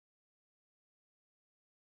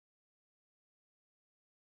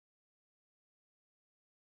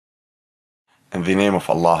In the name of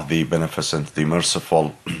Allah, the Beneficent, the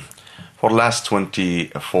Merciful, for the last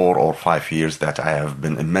 24 or 5 years that I have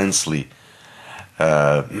been immensely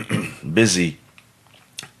busy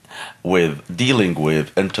with dealing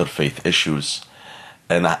with interfaith issues,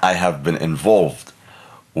 and I have been involved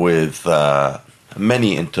with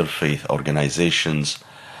many interfaith organizations.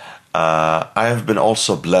 I have been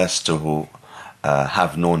also blessed to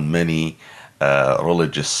have known many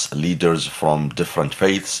religious leaders from different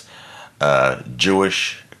faiths,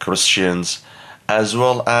 Jewish, Christians, as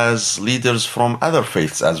well as leaders from other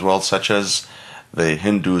faiths as well, such as the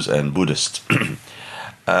Hindus and Buddhists.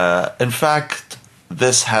 In fact,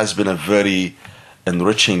 this has been a very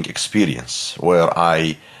enriching experience where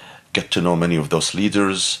I get to know many of those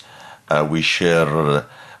leaders. We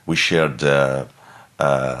shared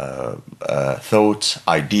thoughts,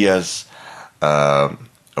 ideas.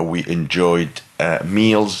 We enjoyed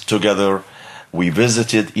meals together. We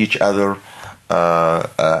visited each other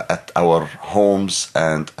at our homes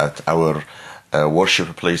and at our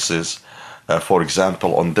worship places. For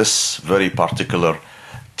example, on this very particular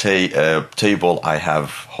table, I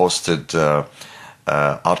have hosted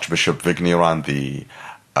Archbishop Vigneron, the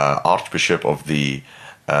Archbishop of the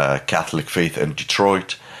Catholic faith in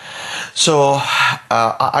Detroit. So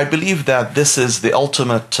I believe that this is the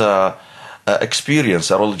ultimate experience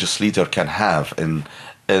a religious leader can have in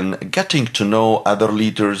getting to know other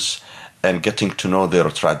leaders and getting to know their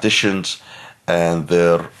traditions and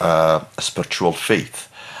their spiritual faith.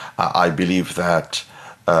 I believe that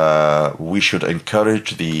we should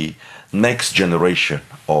encourage the next generation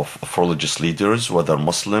of religious leaders, whether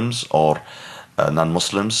Muslims or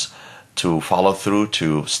non-Muslims, to follow through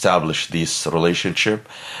to establish this relationship.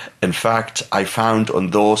 In fact, I found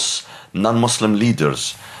on those non-Muslim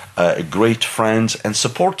leaders great friends and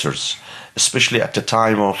supporters, especially at the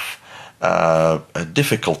time of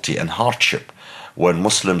difficulty and hardship, when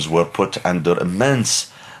Muslims were put under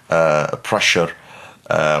immense pressure,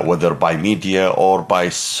 whether by media or by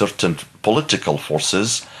certain political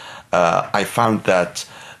forces. I found that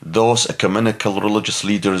those ecumenical religious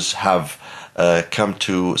leaders have come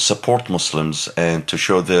to support Muslims and to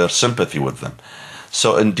show their sympathy with them.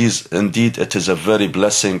 So indeed, it is a very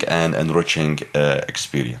blessing and enriching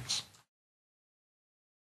experience.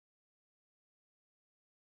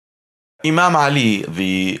 Imam Ali,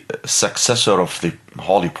 the successor of the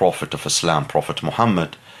Holy Prophet of Islam, Prophet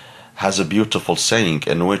Muhammad, has a beautiful saying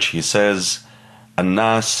in which he says,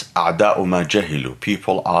 "An-nas a'da'u ma jahilu."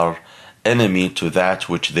 People are enemy to that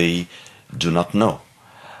which they do not know.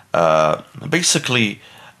 Basically,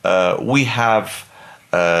 we have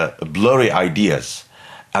blurry ideas,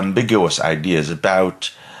 ambiguous ideas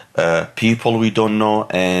about people we don't know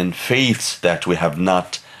and faiths that we have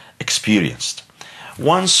not experienced.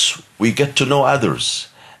 Once we get to know others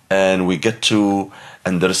and we get to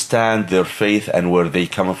understand their faith and where they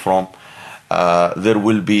come from, there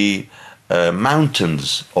will be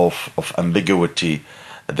mountains of ambiguity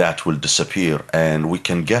that will disappear and we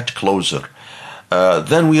can get closer.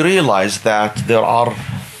 Then we realize that there are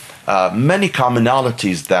many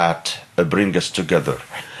commonalities that bring us together.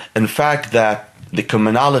 In fact, that the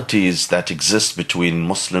commonalities that exist between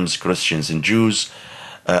Muslims, Christians, and Jews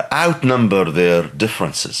outnumber their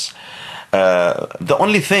differences. The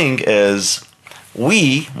only thing is,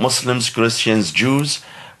 we, Muslims, Christians, Jews,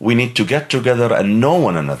 we need to get together and know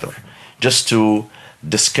one another just to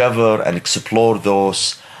discover and explore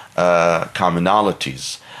those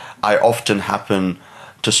commonalities. I often happen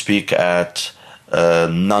to speak at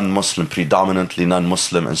non-Muslim, predominantly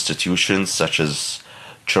non-Muslim institutions such as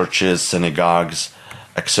churches, synagogues,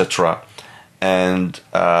 etc. And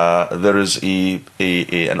there is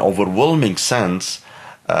an overwhelming sense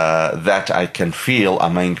that I can feel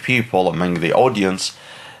among people, among the audience,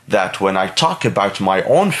 that when I talk about my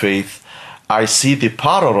own faith, I see the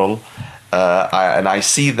parallel and I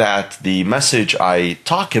see that the message I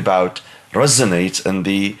talk about resonates in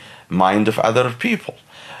the mind of other people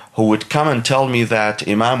who would come and tell me that,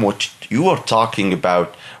 Imam, what you are talking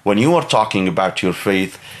about, when you are talking about your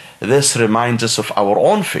faith, this reminds us of our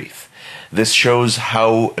own faith. This shows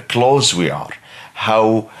how close we are,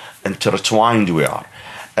 how intertwined we are,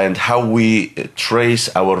 and how we trace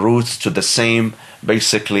our roots to the same,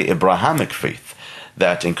 basically, Abrahamic faith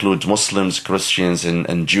that includes Muslims, Christians,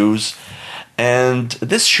 and Jews. And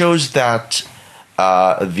this shows that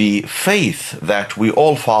the faith that we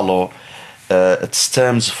all follow, it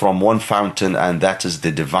stems from one fountain, and that is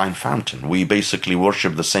the divine fountain. We basically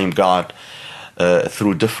worship the same God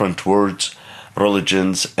through different words,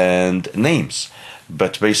 religions, and names.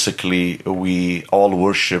 But basically, we all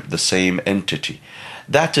worship the same entity.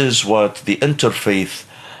 That is what the interfaith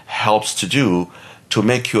helps to do to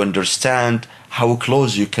make you understand how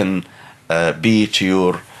close you can be to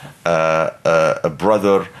your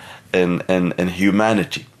brother in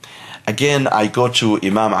humanity. Again, I go to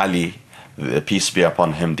Imam Ali, peace be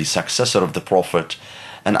upon him, the successor of the Prophet,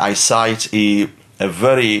 and I cite a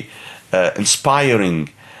very inspiring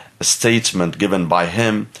statement given by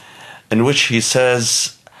him, in which he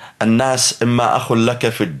says, الناس إما أخ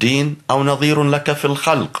لك في الدين أو نظير لك في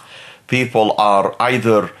الخلق. People are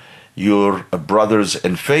either your brothers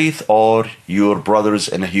in faith or your brothers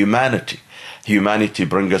in humanity. Humanity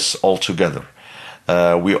brings us all together.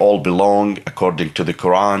 We all belong, according to the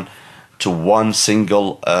Quran, to one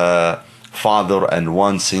single father and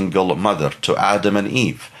one single mother, to Adam and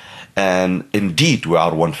Eve. And indeed, we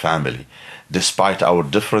are one family. Despite our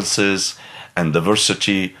differences and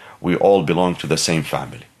diversity, we all belong to the same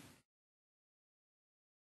family.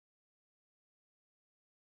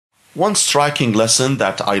 One striking lesson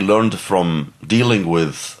that I learned from dealing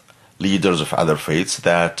with leaders of other faiths,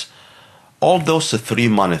 that all those three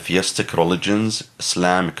monotheistic religions,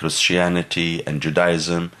 Islam, Christianity, and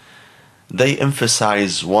Judaism, they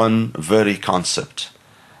emphasize one very concept,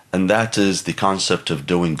 and that is the concept of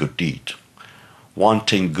doing good deed.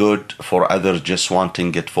 Wanting good for others, just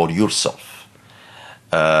wanting it for yourself.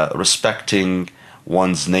 Respecting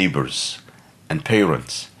one's neighbors and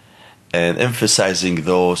parents, and emphasizing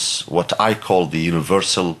those, what I call the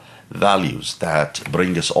universal values that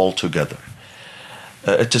bring us all together.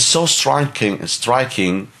 It is so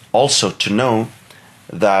striking also to know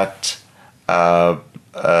that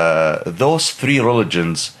those three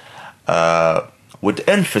religions would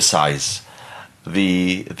emphasize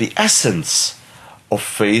the essence of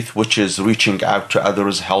faith, which is reaching out to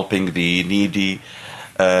others, helping the needy,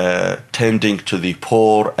 tending to the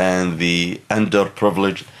poor and the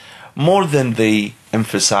underprivileged, more than they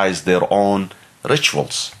emphasize their own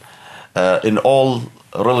rituals. In all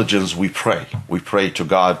religions we pray. We pray to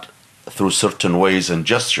God through certain ways and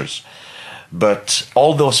gestures. But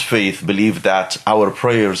all those faiths believe that our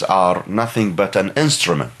prayers are nothing but an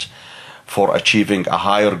instrument for achieving a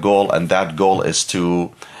higher goal, and that goal is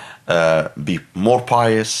to be more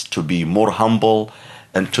pious, to be more humble,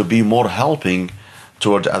 and to be more helping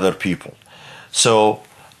toward other people. So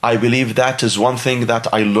I believe that is one thing that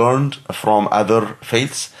I learned from other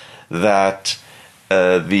faiths, that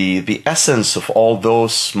the essence of all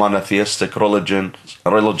those monotheistic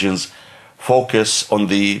religions focus on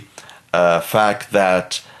the fact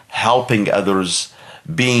that helping others,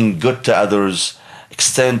 being good to others,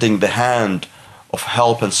 extending the hand of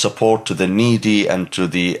help and support to the needy and to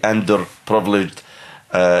the underprivileged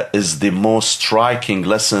is the most striking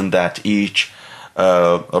lesson that each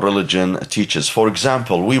religion teaches. For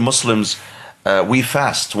example, we Muslims, we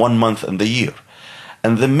fast 1 month in the year.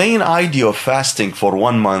 And the main idea of fasting for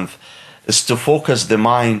 1 month is to focus the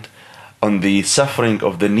mind on the suffering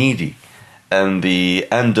of the needy and the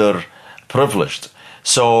underprivileged.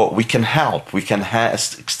 So we can help, we can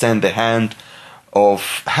extend the hand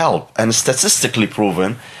of help. And statistically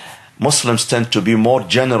proven, Muslims tend to be more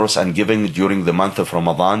generous and giving during the month of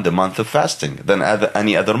Ramadan, the month of fasting, than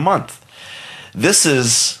any other month. This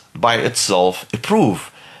is by itself a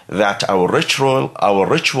proof that our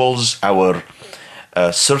rituals, our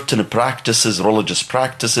certain practices, religious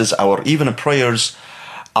practices, our even prayers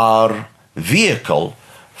are vehicle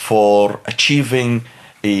for achieving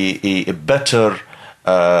a better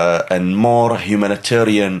and more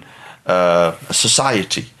humanitarian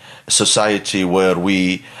society, a society where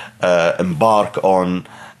we embark on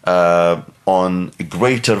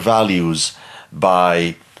greater values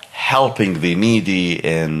by helping the needy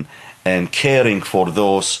and caring for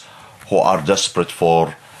those who are desperate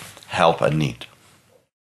for help and need.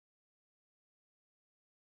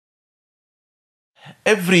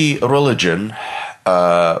 Every religion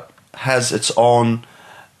has its own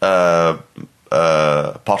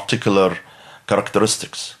particular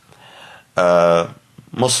characteristics.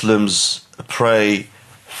 Muslims pray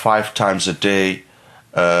 5 times a day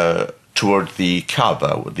toward the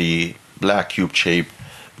Kaaba, the black cube-shaped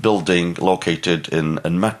building located in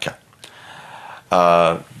Mecca.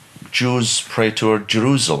 Jews pray toward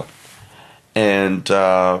Jerusalem. And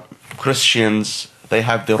Christians, they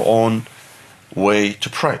have their own way to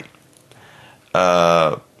pray.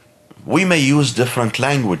 We may use different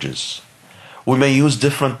languages. We may use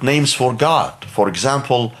different names for God. For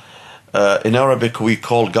example, in Arabic we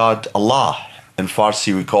call God Allah. In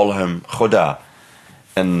Farsi we call him Khuda.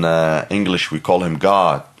 In English we call him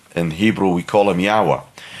God. In Hebrew we call him Yahweh.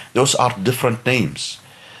 Those are different names.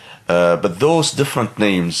 But those different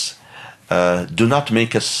names do not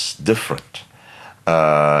make us different.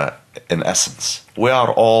 in essence. We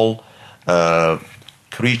are all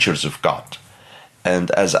creatures of God.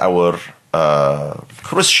 And as our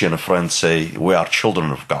Christian friends say, we are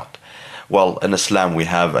children of God. Well, in Islam, we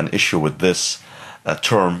have an issue with this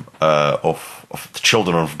term of the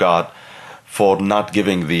children of God, for not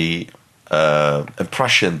giving the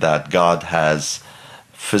impression that God has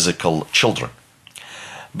physical children.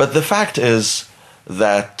 But the fact is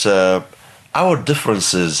that our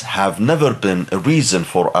differences have never been a reason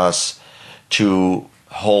for us to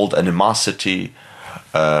hold animosity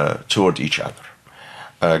toward each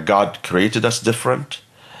other. God created us different.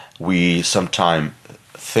 We sometimes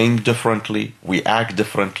think differently, we act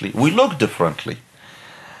differently, we look differently.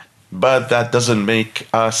 But that doesn't make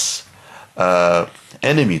us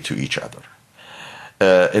enemy to each other.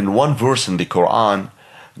 In one verse in the Quran,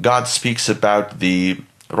 God speaks about the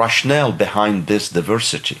rationale behind this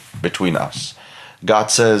diversity between us.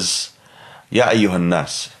 God says, Ya ayyuhan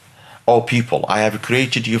nas, O people, I have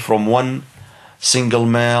created you from one single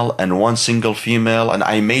male and one single female, and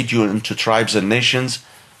I made you into tribes and nations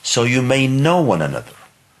so you may know one another,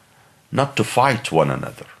 not to fight one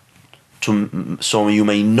another, so you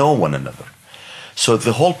may know one another. So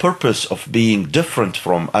the whole purpose of being different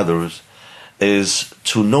from others is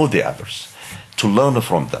to know the others, to learn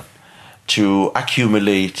from them, to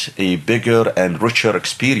accumulate a bigger and richer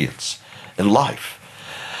experience in life.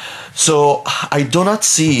 So I do not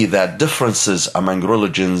see that differences among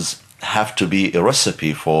religions have to be a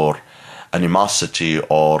recipe for animosity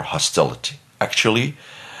or hostility. Actually,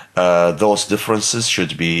 those differences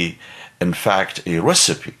should be, in fact, a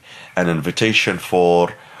recipe, an invitation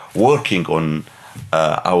for working on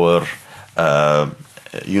our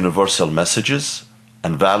universal messages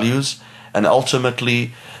and values, and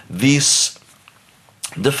ultimately these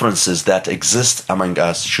differences that exist among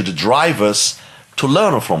us should drive us to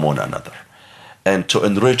learn from one another and to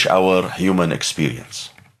enrich our human experience.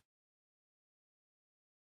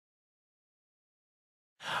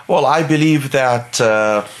 Well, I believe that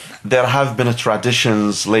there have been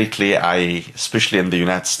traditions lately, especially in the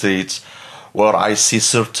United States, where I see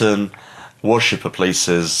certain worship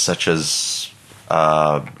places such as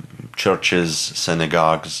churches,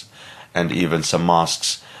 synagogues, and even some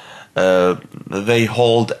mosques. They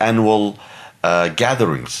hold annual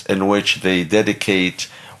gatherings in which they dedicate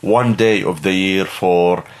one day of the year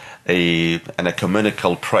for an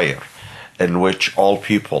ecumenical prayer, in which all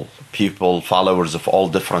people, followers of all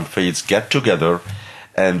different faiths, get together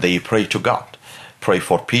and they pray to God. Pray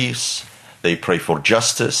for peace, they pray for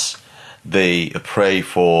justice, they pray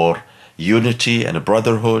for unity and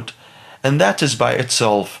brotherhood, and that is by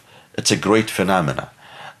itself, it's a great phenomena.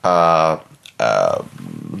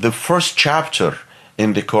 The first chapter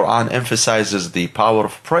in the Quran emphasizes the power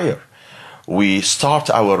of prayer. We start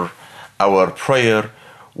our prayer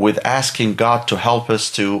with asking God to help us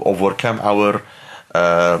to overcome our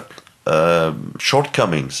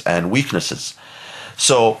shortcomings and weaknesses.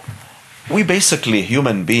 So we basically,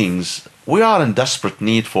 human beings, we are in desperate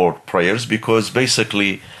need for prayers, because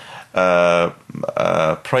basically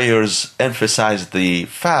prayers emphasize the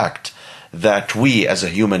fact that we as a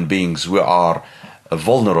human beings, we are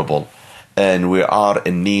vulnerable and we are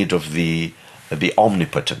in need of the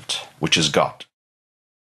omnipotent, which is God.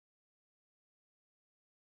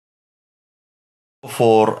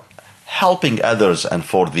 For helping others and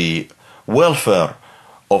for the welfare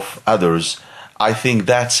of others, I think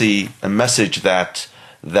that's a message that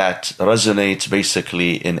resonates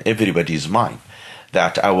basically in everybody's mind,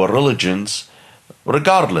 that our religions,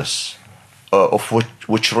 regardless of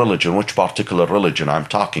which religion, which particular religion I'm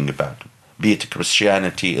talking about, be it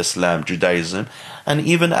Christianity, Islam, Judaism, and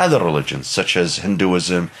even other religions such as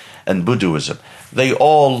Hinduism and Buddhism, they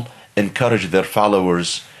all encourage their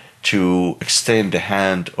followers to extend the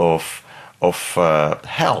hand of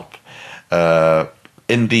help.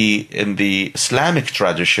 In the Islamic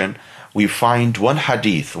tradition, we find one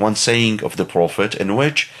hadith, one saying of the Prophet, in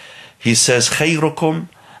which he says, "Khayrukum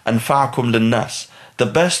anfa'akum linnas." The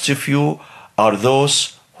best of you are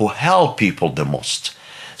those who help people the most.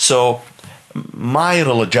 So my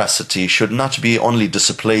religiosity should not be only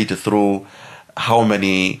displayed through how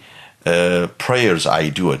many prayers I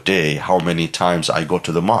do a day, how many times I go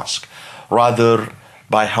to the mosque, rather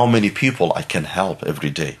by how many people I can help every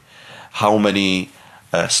day, how many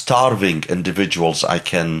starving individuals I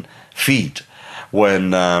can feed.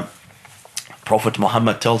 When Prophet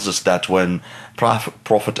Muhammad tells us that when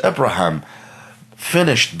Prophet Abraham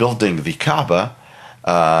finished building the Kaaba,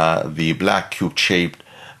 the black cube-shaped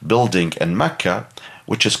building in Mecca,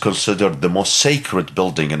 which is considered the most sacred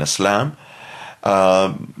building in Islam,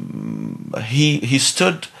 he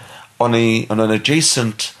stood on an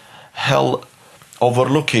adjacent hill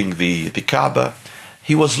overlooking the Kaaba,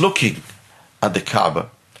 he was looking at the Kaaba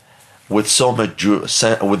with so much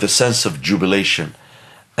with a sense of jubilation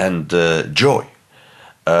and joy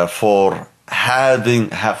for having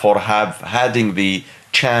the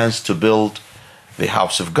chance to build the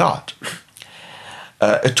house of God.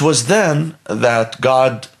 It was then that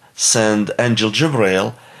God sent Angel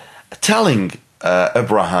Jibreel telling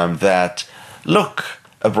Abraham that, look,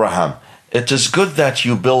 Abraham, it is good that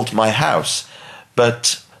you built my house,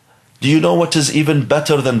 but do you know what is even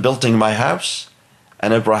better than building my house?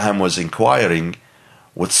 And Abraham was inquiring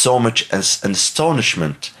with so much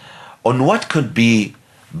astonishment on what could be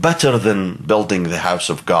better than building the house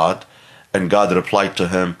of God. And God replied to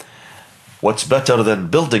him, what's better than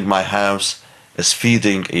building my house is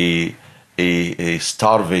feeding a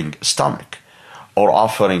starving stomach or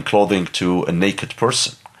offering clothing to a naked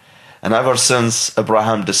person. And ever since,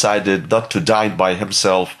 Abraham decided not to dine by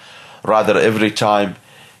himself. Rather, every time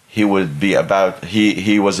he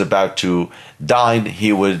was about to dine,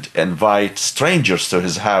 he would invite strangers to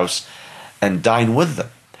his house and dine with them.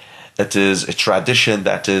 It is a tradition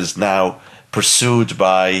that is now pursued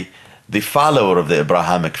by the follower of the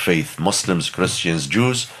Abrahamic faith, Muslims, Christians,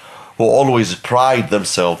 Jews, who always pride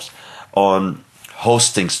themselves on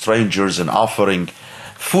hosting strangers and offering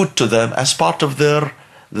food to them as part of their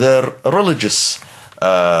religious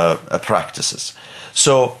practices.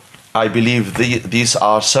 So I believe these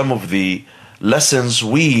are some of the lessons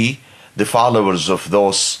we, the followers of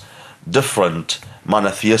those different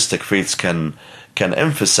monotheistic faiths, can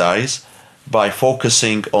emphasize by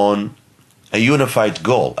focusing on a unified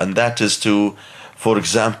goal, and that is to, for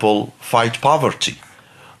example, fight poverty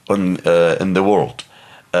in the world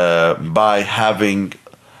by having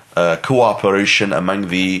cooperation among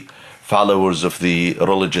the followers of the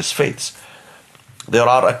religious faiths. There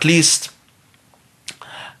are at least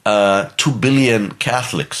 2 billion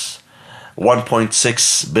Catholics,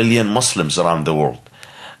 1.6 billion Muslims around the world.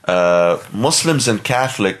 Muslims and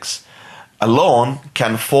Catholics alone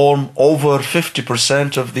can form over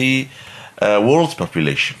 50% of the world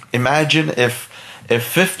population. Imagine if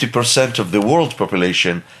 50% of the world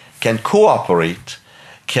population can cooperate,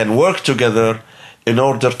 can work together in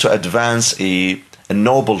order to advance a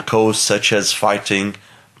noble cause such as fighting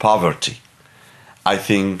poverty. I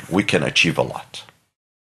think we can achieve a lot.